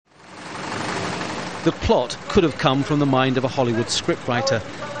The plot could have come from the mind of a Hollywood scriptwriter,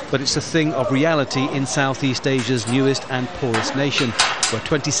 but it's a thing of reality in Southeast Asia's newest and poorest nation, where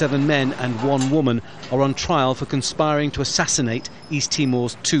 27 men and 1 woman are on trial for conspiring to assassinate East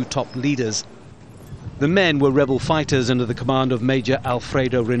Timor's 2 top leaders. The men were rebel fighters under the command of Major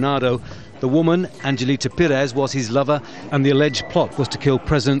Alfredo Renardo. The woman, Angelita Perez, was his lover, and the alleged plot was to kill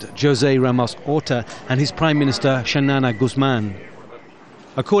President José Ramos-Horta and his Prime Minister Xanana Guzman.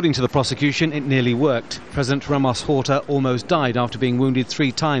 According to the prosecution, it nearly worked. President Ramos-Horta almost died after being wounded 3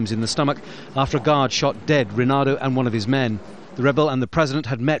 times in the stomach after a guard shot dead Renardo and one of his men. The rebel and the president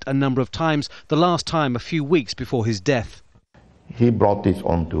had met a number of times, the last time a few weeks before his death. He brought this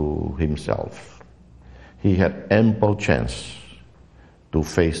onto himself. He had ample chance to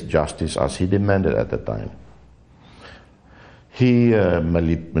face justice as he demanded at the time. He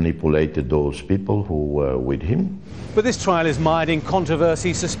manipulated those people who were with him. But this trial is mired in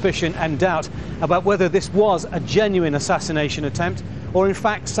controversy, suspicion and doubt about whether this was a genuine assassination attempt or in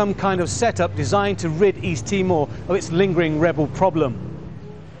fact some kind of setup designed to rid East Timor of its lingering rebel problem.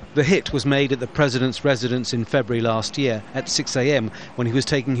 The hit was made at the president's residence in February last year at 6 a.m. when he was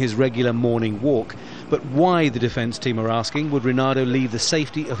taking his regular morning walk. But why, the defence team are asking, would Renardo leave the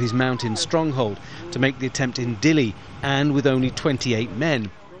safety of his mountain stronghold to make the attempt in Dili, and with only 28 men?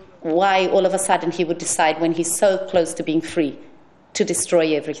 Why all of a sudden he would decide, when he's so close to being free, to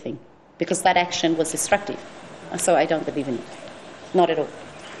destroy everything? Because that action was destructive. So I don't believe in it. Not at all.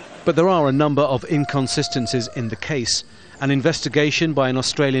 But there are a number of inconsistencies in the case. An investigation by an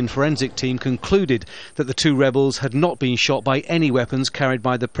Australian forensic team concluded that the 2 rebels had not been shot by any weapons carried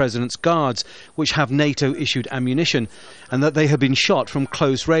by the president's guards, which have NATO-issued ammunition, and that they had been shot from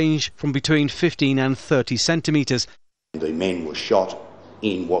close range from between 15 and 30 centimetres. The men were shot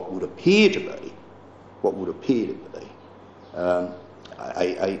in what would appear to be,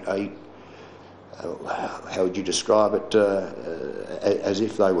 how would you describe it, as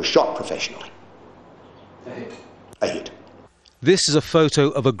if they were shot professionally. A hit. This is a photo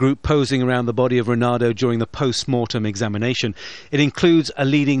of a group posing around the body of Renardo during the post-mortem examination. It includes a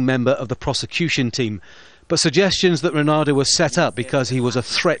leading member of the prosecution team. But suggestions that Renardo was set up because he was a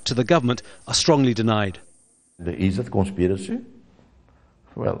threat to the government are strongly denied. Is it conspiracy?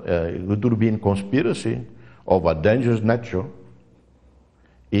 Well, it would be a conspiracy of a dangerous nature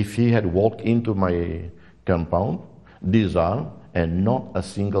if he had walked into my compound, disarmed, and not a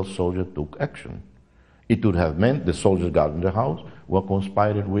single soldier took action. It would have meant the soldiers guarding the house were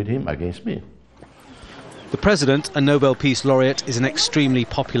conspiring with him against me. The president, a Nobel Peace Laureate, is an extremely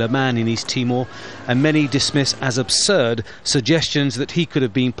popular man in East Timor, and many dismiss as absurd suggestions that he could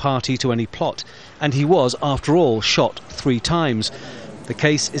have been party to any plot. And he was, after all, shot 3 times. The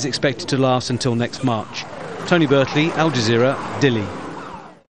case is expected to last until next March. Tony Birtley, Al Jazeera, Dili.